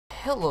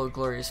Hello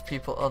glorious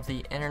people of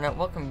the internet,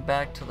 welcome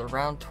back to the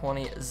round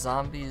 20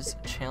 zombies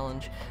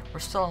challenge.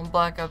 We're still on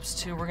Black Ops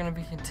 2. We're going to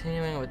be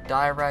continuing with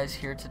Die Rise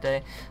here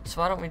today,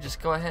 so why don't we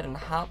just go ahead and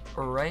hop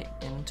right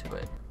into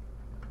it.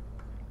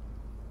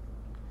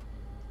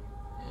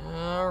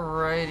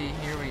 Alrighty,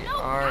 here we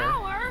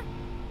are.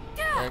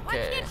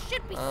 Okay,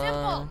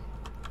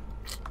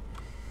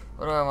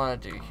 what do I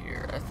want to do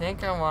here? I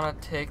think I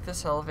want to take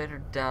this elevator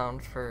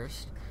down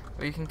first,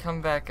 but you can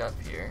come back up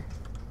here.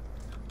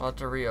 I'll have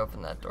to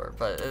reopen that door,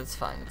 but it's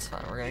fine, it's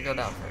fine. We're gonna go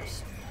down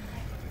first.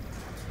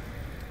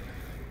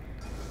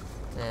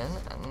 Then,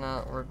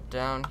 now we're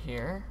down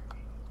here.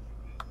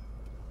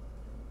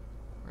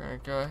 We're gonna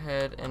go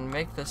ahead and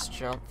make this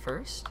jump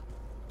first.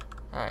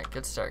 Alright,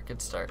 good start,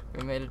 good start.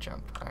 We made a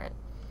jump, alright.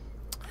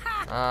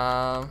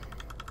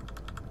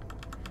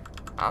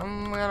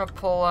 I'm gonna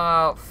pull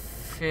out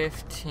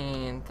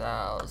 15,000.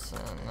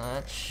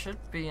 That should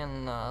be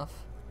enough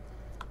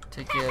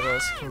to get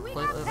us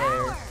completely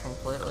there,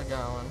 completely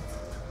going.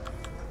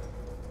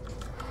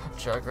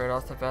 Jug right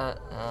off the bat.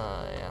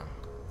 Yeah.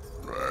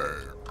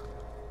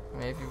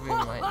 Maybe we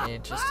might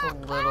need just a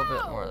little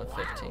bit more than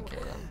 15k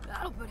then.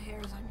 That'll put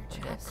hairs on your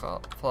chest.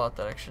 Pull out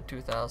that extra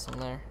 2,000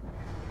 there.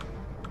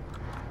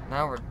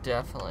 Now we're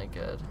definitely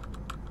good.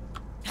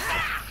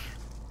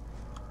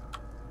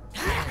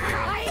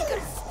 I ain't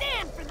gonna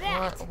stand for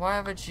that.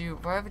 Why would you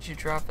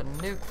drop a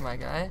nuke, my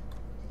guy?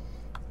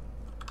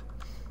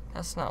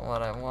 That's not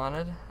what I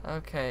wanted.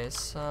 Okay,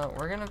 so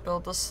we're gonna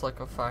build the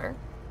Slickifier.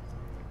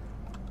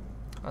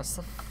 That's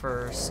the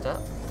first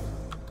step.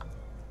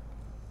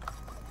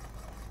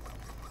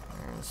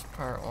 There's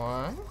part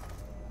one.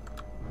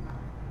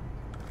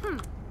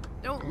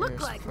 Don't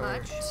look like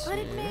much, but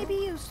it may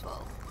be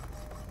useful.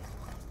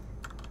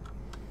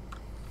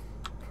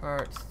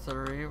 Part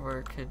 3,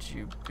 where could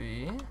you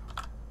be?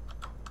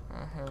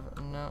 I have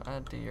no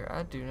idea.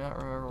 I do not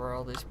remember where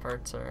all these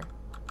parts are.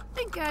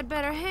 Think I'd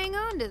better hang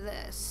on to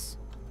this.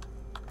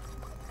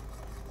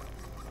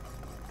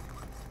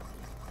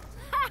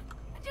 Ha!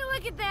 Would you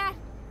look at that?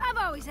 I've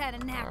always had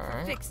a knack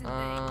for fixing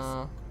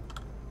things.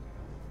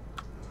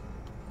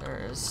 There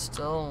is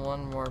still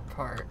one more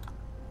part,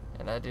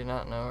 and I do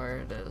not know where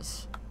it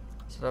is.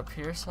 Is it up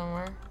here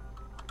somewhere?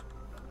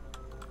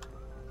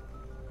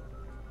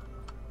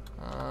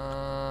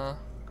 Well,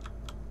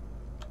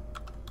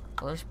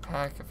 there's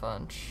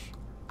Pack-a-Punch.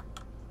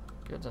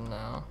 Good to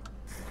know.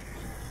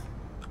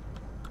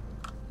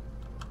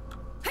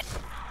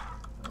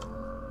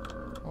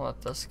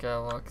 Let this guy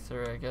walk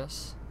through, I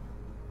guess.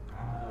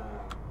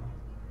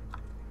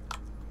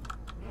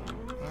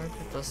 Where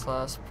could this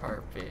last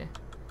part be?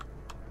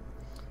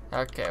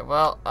 Okay,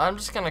 well, I'm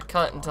just gonna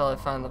cut until I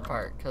find the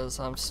part, because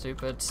I'm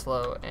stupid,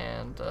 slow,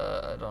 and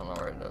I don't know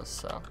where it is,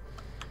 so.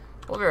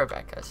 We'll be right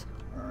back, guys.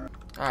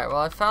 Alright,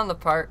 well, I found the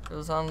part. It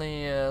was on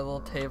the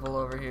little table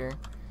over here.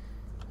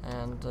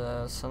 And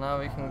so now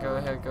we can go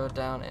ahead, go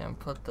down, and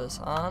put this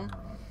on.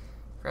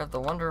 Grab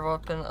the wonder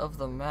weapon of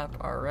the map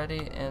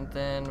already, and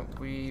then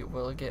we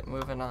will get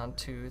moving on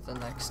to the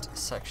next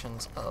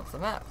sections of the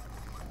map.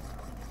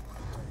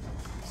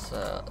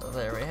 So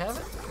there we have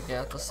it. We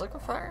got the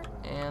Slickifier,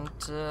 and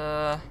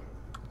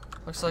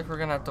looks like we're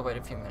gonna have to wait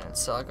a few minutes,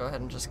 so I'll go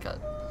ahead and just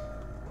cut.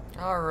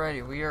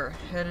 Alrighty, we are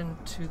heading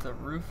to the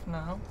roof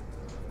now,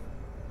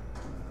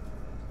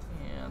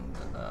 and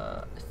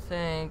I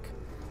think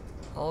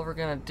all we're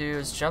gonna do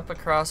is jump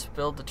across,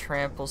 build the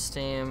trample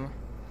steam.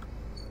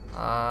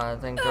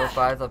 Then go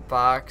buy the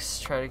box,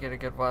 try to get a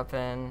good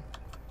weapon,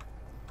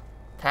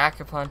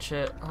 Pack-a-Punch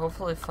it,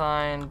 hopefully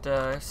find,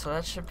 so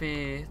this should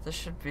be,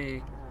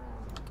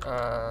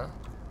 what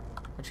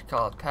you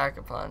call it,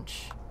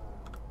 Pack-a-Punch.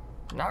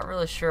 Not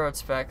really sure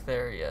what's back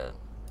there yet.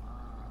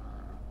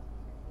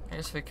 I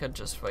guess we could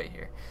just wait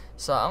here.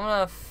 So I'm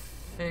gonna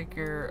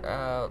figure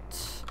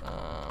out,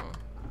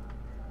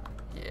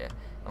 yeah,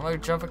 I'm gonna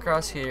jump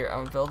across here, I'm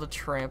gonna build a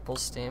trample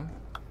steam,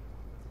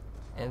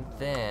 and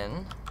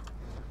then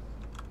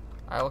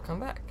I will come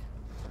back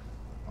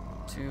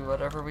to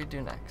whatever we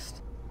do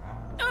next.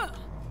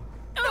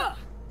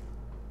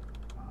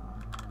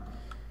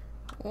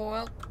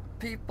 Well,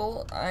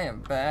 people, I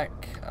am back.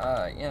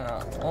 You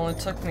know, only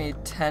took me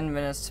 10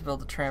 minutes to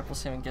build the trample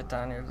steam and get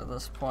down here to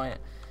this point.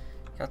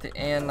 Got the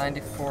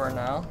AN-94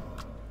 now.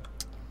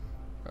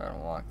 Go ahead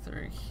and walk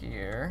through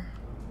here.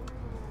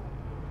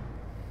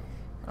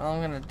 All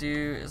I'm gonna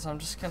do is I'm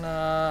just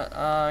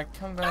gonna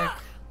come back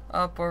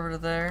up over to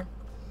there.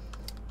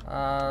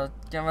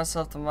 Get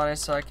myself the money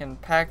so I can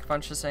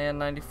Pack-a-Punch this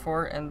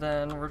AN-94, and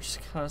then we're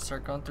just gonna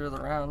start going through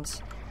the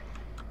rounds.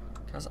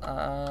 Cause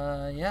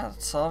yeah,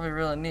 that's all we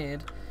really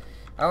need.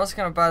 I was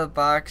gonna buy the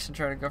box and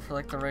try to go for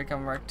like the Ray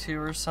Gun Mark II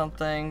or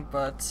something,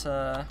 but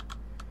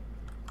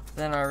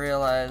then I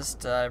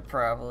realized I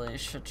probably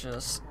should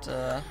just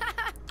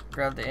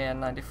grab the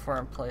AN-94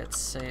 and play it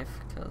safe,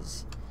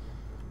 cause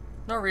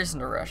no reason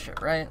to rush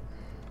it, right?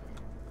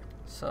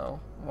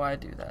 So why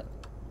do that?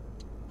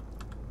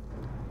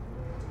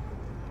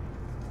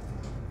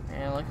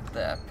 And look at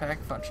that,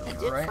 Pack-a-Punch is right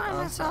on time. I did find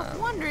myself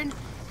wondering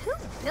who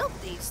built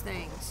these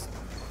things.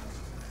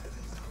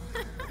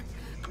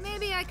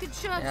 I could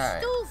shove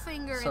Yeah,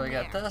 Stoolfinger so in we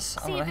got there. this.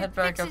 I'm See gonna if head it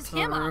back up fixes to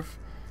the him up. roof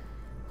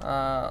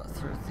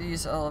through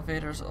these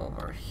elevators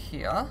over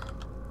here.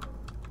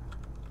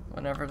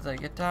 Whenever they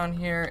get down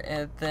here,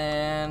 and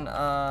then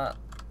I'll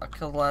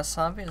kill the last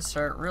zombie and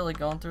start really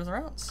going through the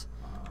rounds.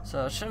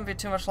 So it shouldn't be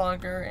too much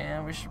longer,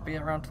 and we should be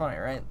at round 20,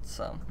 right?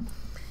 So,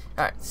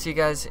 alright, see you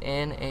guys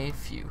in a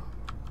few.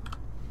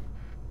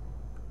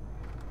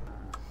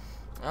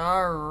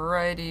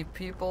 Alrighty,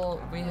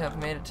 people, we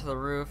have made it to the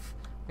roof.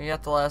 We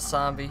got the last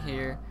zombie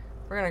here.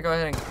 We're gonna go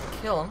ahead and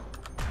kill him.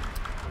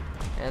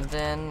 And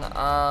then,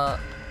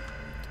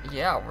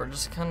 yeah, we're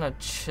just gonna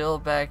chill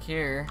back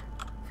here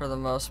for the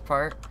most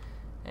part.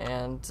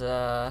 And,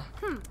 Don't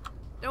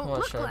what,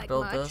 look should I like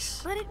build much,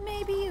 this? but it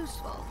may be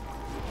useful.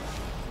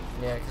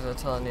 Yeah, because I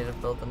totally need to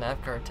build the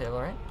nav card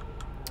table, right?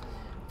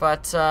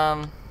 But,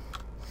 yeah,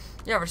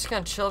 we're just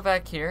gonna chill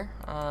back here.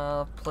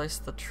 Place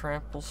the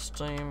trample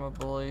steam, I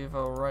believe,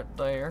 right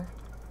there.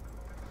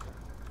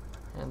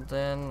 And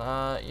then,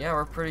 yeah,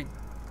 we're pretty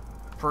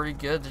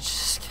good to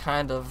just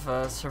kind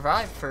of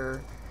survive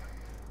for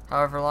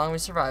however long we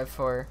survive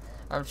for.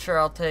 I'm sure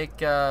I'll take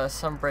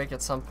some break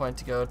at some point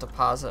to go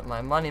deposit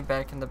my money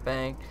back in the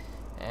bank,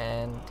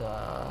 and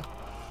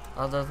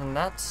other than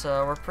that,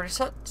 we're pretty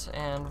set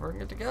and we're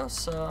good to go.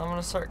 So I'm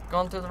gonna start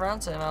going through the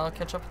rounds, and I'll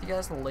catch up with you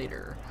guys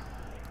later.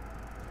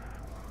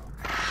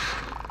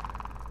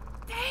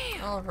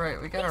 Alright,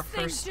 we got our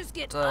first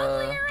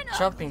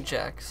jumping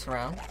jacks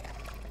round.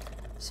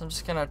 So I'm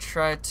just gonna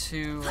try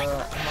to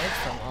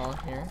knife them all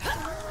here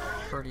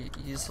pretty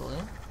easily.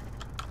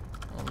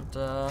 And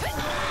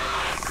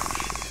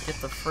get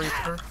the free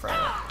perk from it.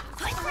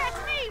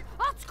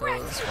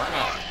 Because why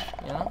not?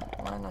 You know?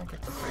 Why not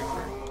get the free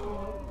perk?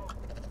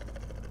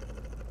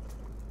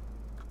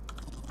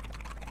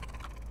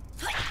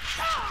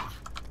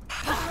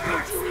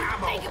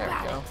 There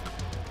we go.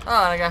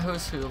 Oh, and I got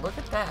Who's Who. Look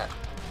at that.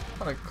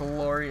 What a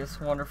glorious,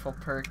 wonderful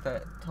perk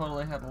that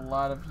totally had a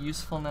lot of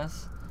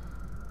usefulness.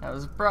 That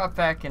was brought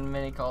back in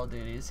many Call of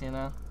Duties, you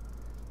know?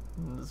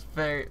 It was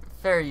very,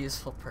 very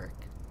useful perk.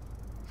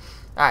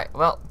 Alright,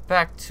 well,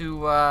 back to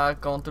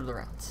going through the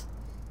rounds.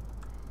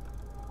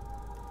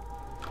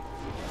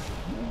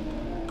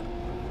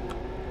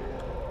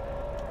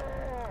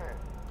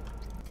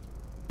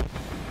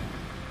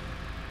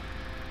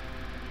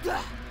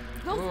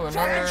 Ooh,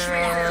 another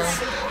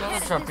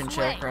jumping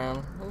jack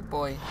round. Oh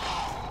boy.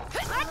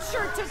 That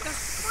sure took the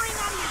spring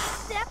out of your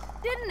step,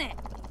 didn't it?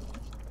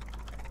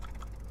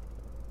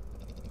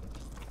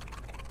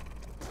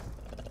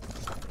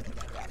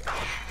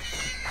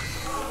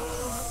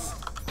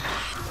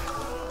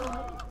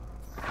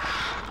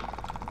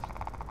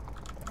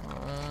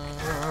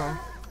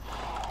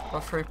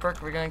 What free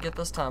perk are we gonna get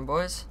this time,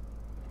 boys?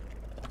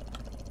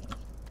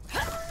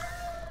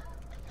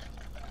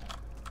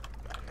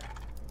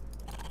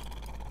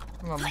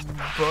 Come on,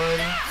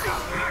 buddy.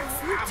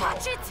 You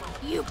touch it,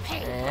 you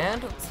pay.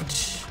 And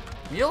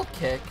mule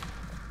kick.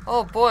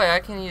 Oh boy, I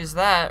can use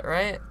that,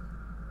 right?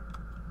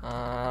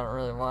 I don't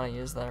really want to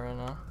use that right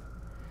now.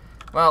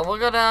 Well, we'll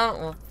go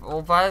down.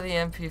 We'll buy the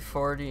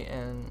MP40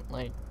 in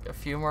like a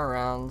few more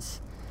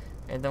rounds,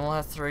 and then we'll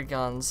have 3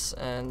 guns,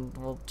 and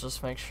we'll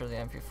just make sure the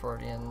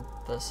MP40 and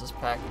this is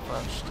pack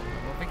punched, and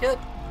then we'll be good.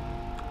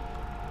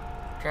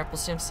 Trample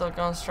seems still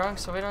going strong,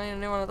 so we don't need a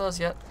new one of those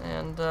yet.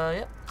 And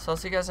yeah, so I'll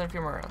see you guys in a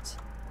few more rounds.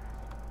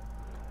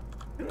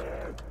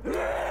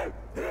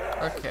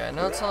 Okay, I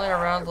know it's only a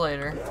round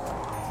later,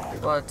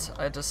 but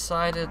I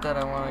decided that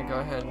I want to go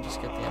ahead and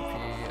just get the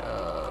MP5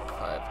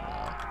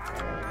 now.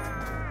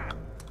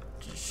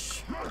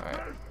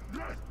 Alright.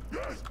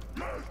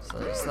 So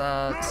there's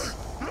that.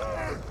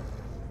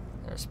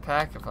 There's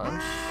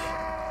Pack-a-Punch.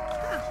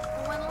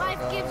 When life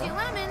gives you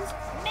lemons,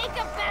 make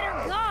a better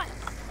gun.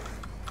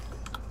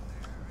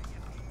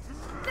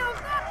 Don't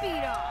that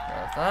beat off?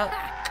 Grab that.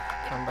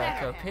 Come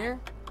back up here.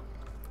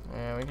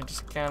 And we can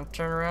just kind of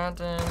turn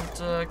around and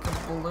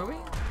kablooey.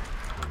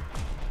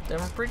 Then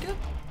we're pretty good.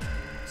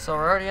 So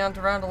we're already on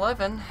to round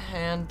 11,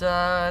 and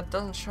it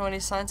doesn't show any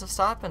signs of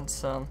stopping,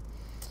 so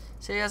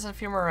see you guys in a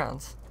few more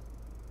rounds.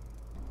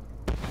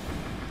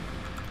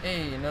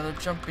 Hey, another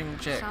jumping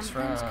jacks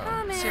round.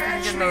 Coming. See if we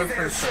can get another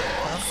first hit,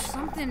 huh?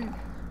 Something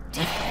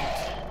different.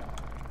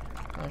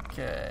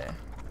 Okay.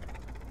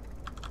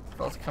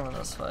 Both coming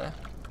this way.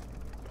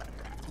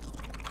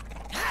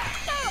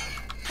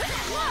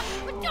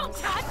 But don't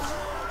touch.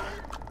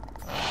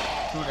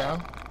 2 down.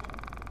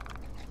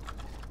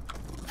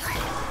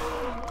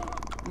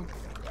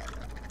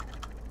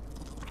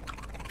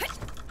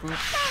 Oop.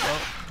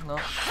 Oh, no.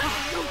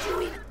 Don't you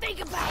even think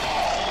about it.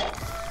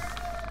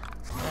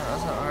 Yeah, I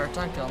was having a hard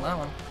time killing that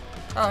one.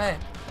 Oh, hey.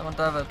 I want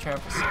to have a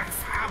trample.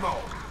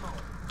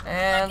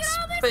 And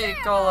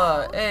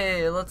Spicola.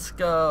 Hey, let's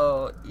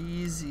go.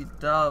 Easy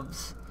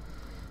dubs.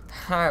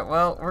 Alright,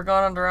 well, we're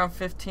going on to round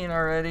 15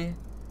 already.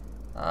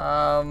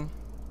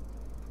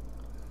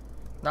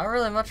 Not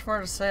really much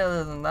more to say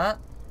other than that.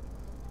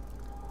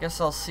 Guess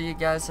I'll see you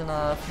guys in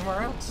a few more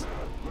rounds.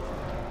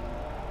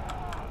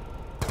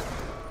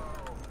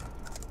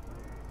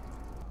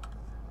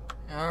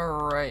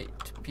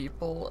 Alright,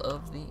 people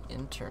of the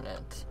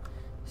internet.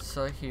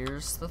 So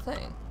here's the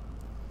thing.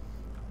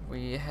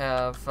 We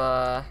have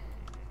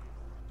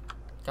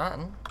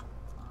gotten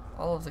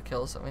all of the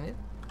kills that we need.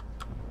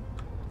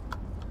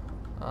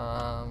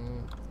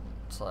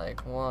 It's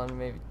like 1,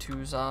 maybe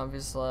 2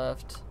 zombies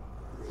left.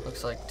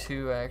 Looks like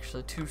 2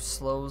 actually, 2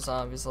 slow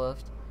zombies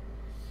left.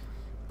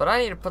 But I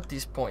need to put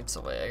these points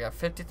away. I got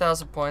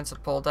 50,000 points I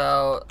pulled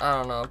out. I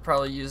don't know,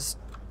 probably used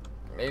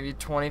maybe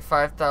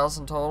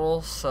 25,000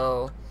 total,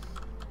 so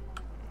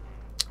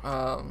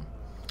I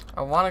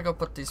want to go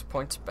put these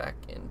points back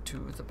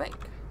into the bank.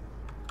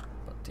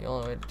 But the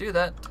only way to do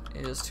that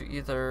is to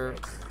either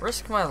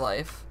risk my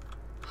life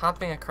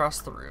hopping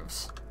across the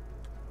roofs,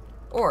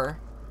 or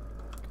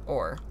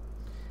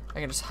I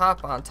can just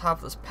hop on top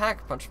of this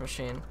pack-a-punch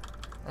machine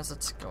as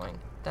it's going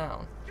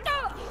down,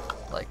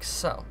 like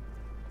so.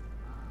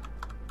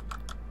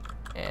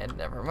 And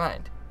never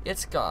mind,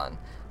 it's gone.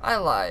 I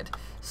lied.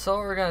 So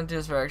what we're gonna do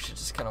is we're actually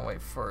just gonna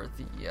wait for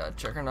the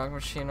Juggernog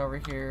machine over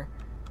here,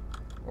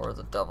 or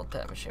the double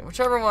tap machine.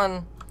 Whichever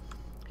one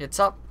gets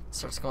up,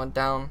 starts going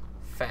down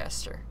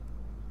faster,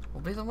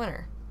 will be the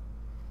winner.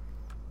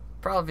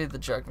 Probably the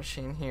jug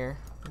machine here,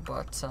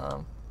 but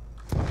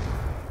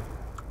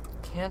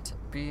can't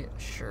be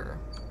sure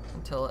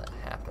until it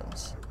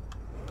happens.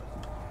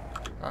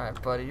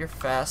 Alright, buddy, you're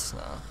fast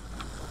now.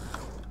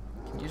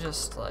 Can you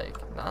just, like,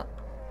 not?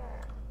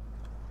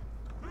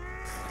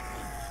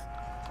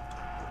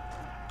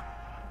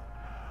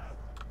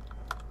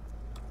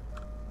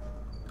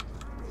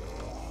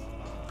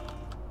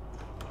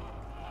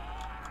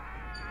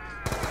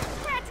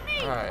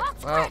 Alright,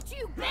 well.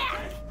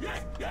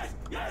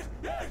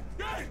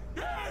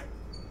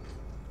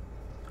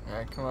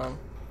 Alright, come on.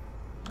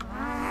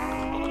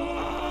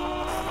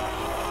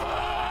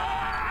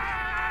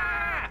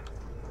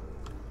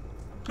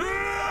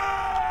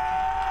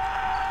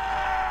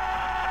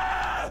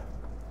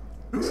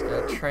 Just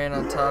gotta train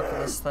on top of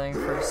this thing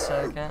for a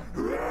second.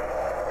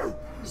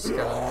 Just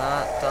gotta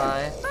not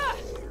die.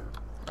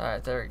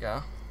 Alright, there we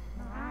go.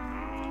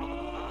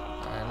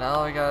 Alright, now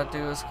all we gotta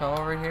do is come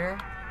over here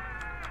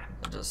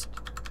and just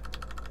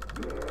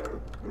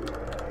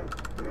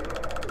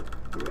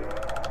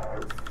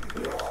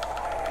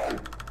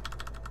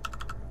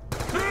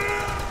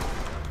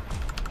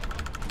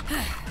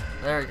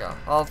there we go.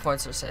 All the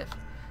points are safe.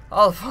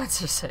 All the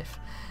points are safe.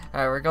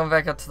 Alright, we're going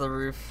back up to the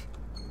roof.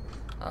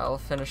 We'll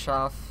finish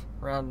off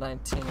round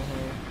 19 here.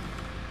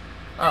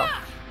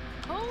 Oh,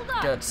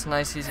 good. It's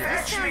nice, easy.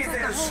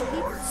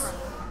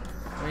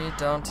 We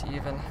don't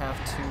even have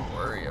to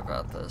worry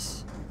about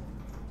this.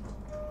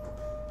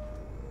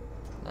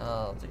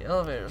 Now the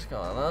elevator's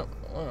going up.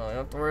 We don't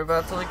have to worry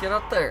about it till we get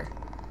up there.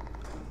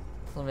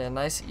 It'll be a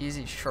nice,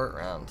 easy, short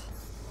round.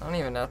 I don't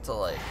even have to,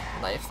 like,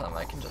 knife them.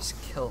 I can just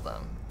kill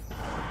them.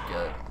 We're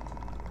good.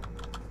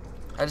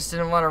 I just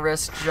didn't want to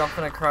risk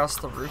jumping across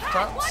the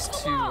rooftops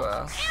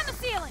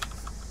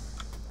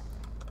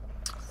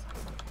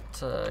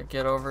to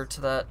get over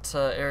to that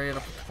area to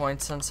put the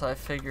points in, so I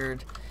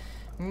figured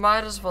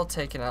might as well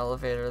take an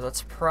elevator.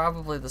 That's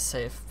probably the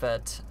safe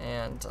bet,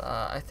 and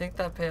I think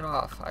that paid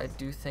off. I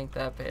do think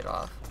that paid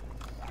off.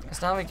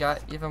 Because now we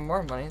got even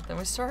more money than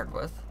we started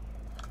with.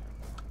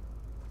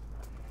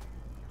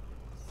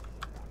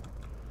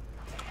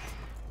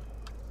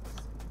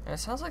 And it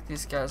sounds like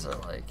these guys are,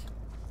 like,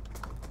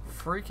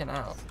 freaking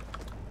out.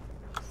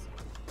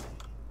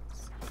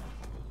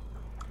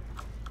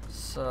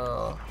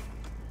 So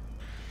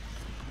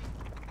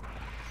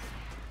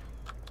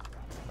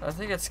I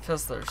think it's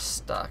because they're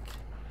stuck.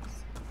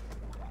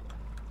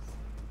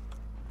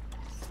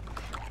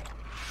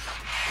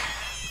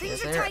 Yeah,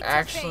 they're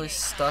actually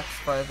stuck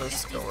by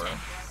this door.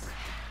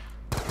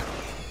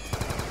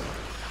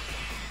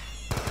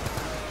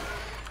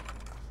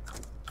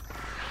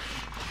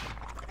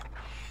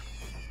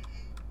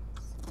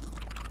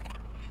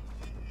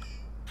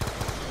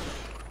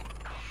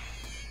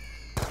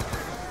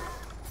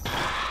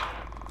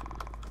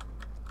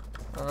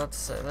 Let's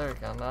say, there we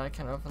go, now I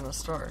can open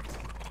this door.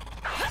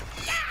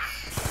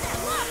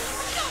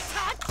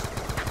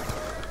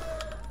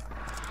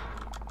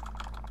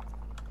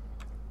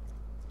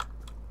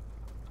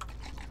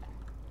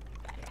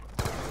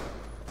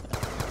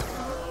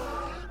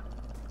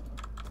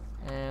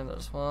 And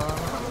there's one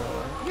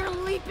more. Your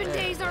leaping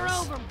days are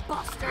over,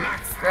 Buster.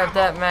 Grab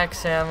that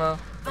max ammo.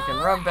 We can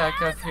run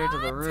back up here to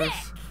the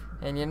roof.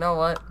 And you know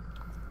what?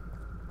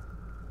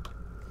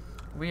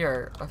 We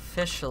are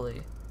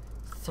officially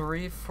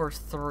 3 for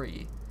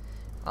 3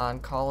 on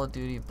Call of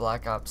Duty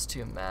Black Ops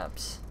 2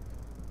 maps.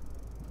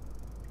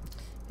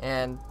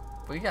 And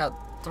we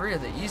got 3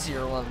 of the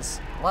easier ones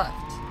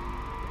left.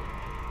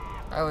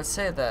 I would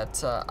say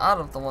that out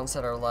of the ones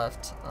that are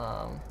left,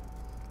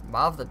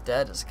 Mob of the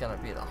Dead is going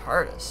to be the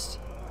hardest.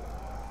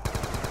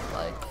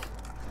 Like,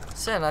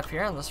 sitting up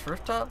here on this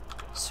rooftop,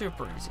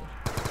 super easy.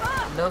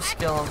 No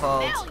skill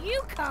involved.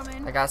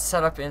 I got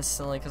set up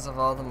instantly because of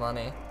all the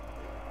money.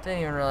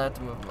 Didn't even really have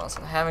to move a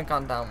muscle. Haven't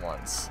gone down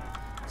once.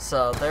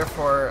 So,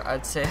 therefore,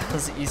 I'd say it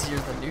was easier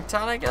than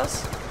Nuketown, I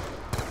guess.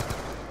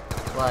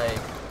 like,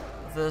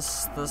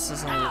 this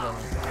isn't even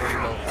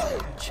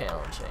remotely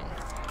challenging.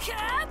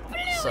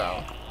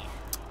 So,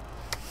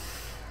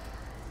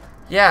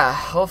 yeah,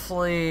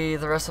 hopefully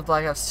the rest of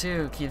Black Ops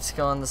 2 keeps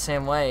going the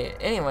same way.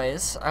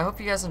 Anyways, I hope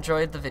you guys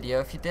enjoyed the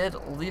video. If you did,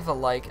 leave a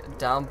like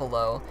down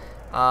below.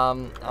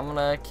 I'm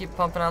gonna keep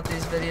pumping out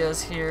these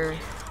videos here,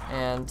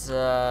 and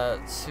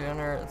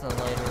sooner than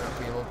later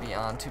we will be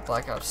on to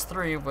Black Ops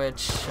 3,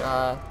 which,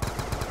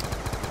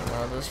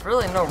 there's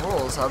really no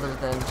rules other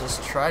than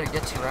just try to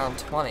get to round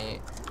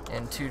 20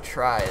 in 2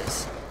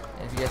 tries.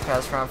 And if you get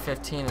past round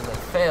 15 and then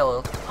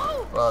fail,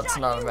 well, it's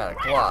an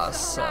automatic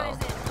loss, so.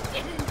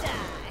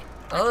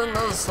 Other than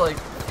those, like,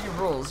 few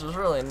rules, there's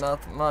really not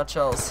much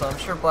else. So I'm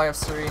sure Black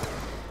Ops 3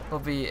 will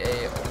be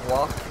a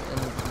walk in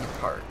the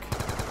park,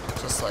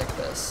 just like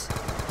this.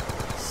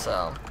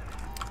 So,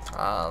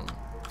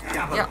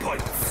 yeah.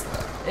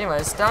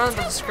 Anyways, down in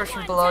the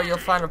description below, you'll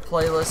find a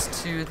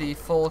playlist to the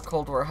full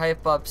Cold War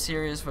Hype Up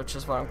series, which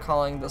is what I'm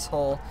calling this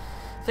whole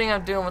thing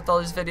I'm doing with all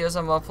these videos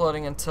I'm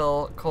uploading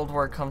until Cold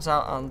War comes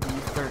out on the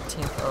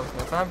 13th of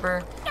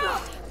November.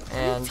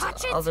 And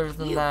other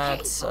than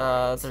that,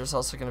 there's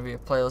also going to be a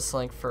playlist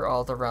link for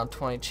all the round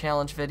 20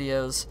 challenge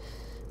videos.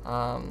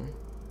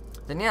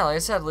 Then yeah, like I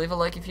said, leave a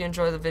like if you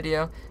enjoy the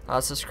video.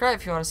 Subscribe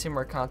if you want to see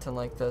more content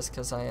like this,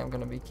 because I am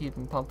going to be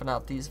keeping pumping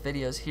out these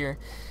videos here.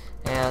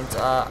 And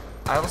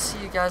I will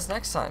see you guys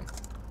next time.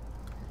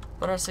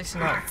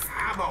 Winner69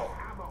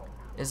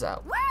 is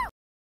out.